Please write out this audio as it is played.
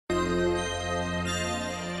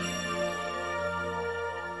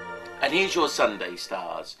And here's your Sunday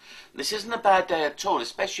stars. This isn't a bad day at all,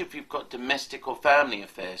 especially if you've got domestic or family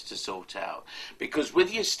affairs to sort out. Because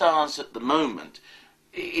with your stars at the moment,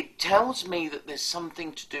 it tells me that there's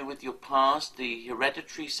something to do with your past, the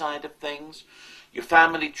hereditary side of things. Your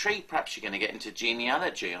family tree, perhaps you're going to get into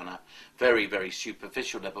genealogy on a very, very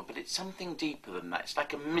superficial level, but it's something deeper than that. It's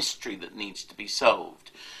like a mystery that needs to be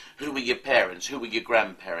solved. Who were your parents? Who were your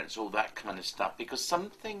grandparents? All that kind of stuff. Because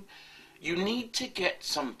you need to get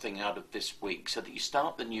something out of this week so that you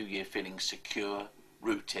start the new year feeling secure,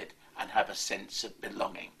 rooted, and have a sense of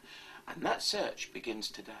belonging. And that search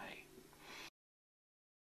begins today.